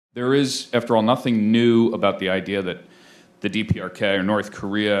There is, after all, nothing new about the idea that the DPRK, or North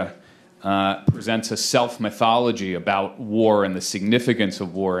Korea, presents a self-mythology about war and the significance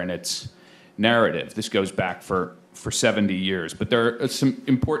of war in its narrative. This goes back for 70 years. But there are some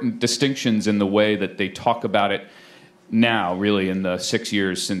important distinctions in the way that they talk about it now, really in the 6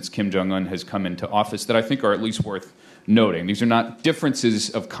 years since Kim Jong-Un has come into office, that I think are at least worth noting. These are not differences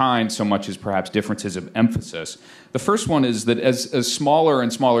of kind so much as perhaps differences of emphasis. The first one is that as a smaller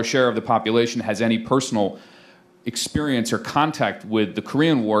and smaller share of the population has any personal experience or contact with the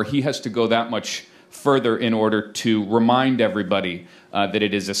Korean War, he has to go that much further in order to remind everybody that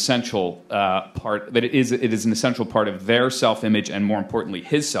it is essential that it is an essential part of their self-image, and more importantly,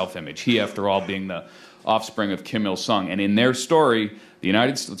 his self-image. He, after all, being the offspring of Kim Il-sung. And in their story,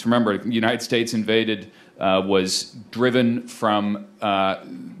 let's remember, the United States invaded, was driven from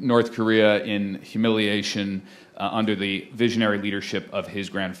North Korea in humiliation under the visionary leadership of his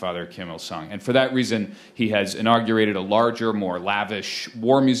grandfather, Kim Il-sung. And for that reason, he has inaugurated a larger, more lavish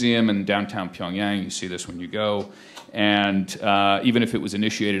war museum in downtown Pyongyang. You see this when you go. And even if it was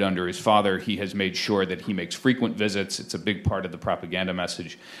initiated under his father, he has made sure that he makes frequent visits. It's a big part of the propaganda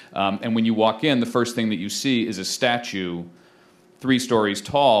message. And when you walk in, the first thing that you see is a statue 3 stories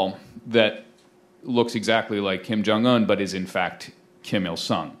tall that looks exactly like Kim Jong-un, but is in fact Kim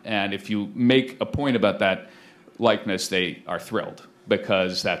Il-sung. And if you make a point about that likeness, they are thrilled,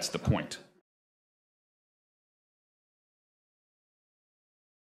 because that's the point.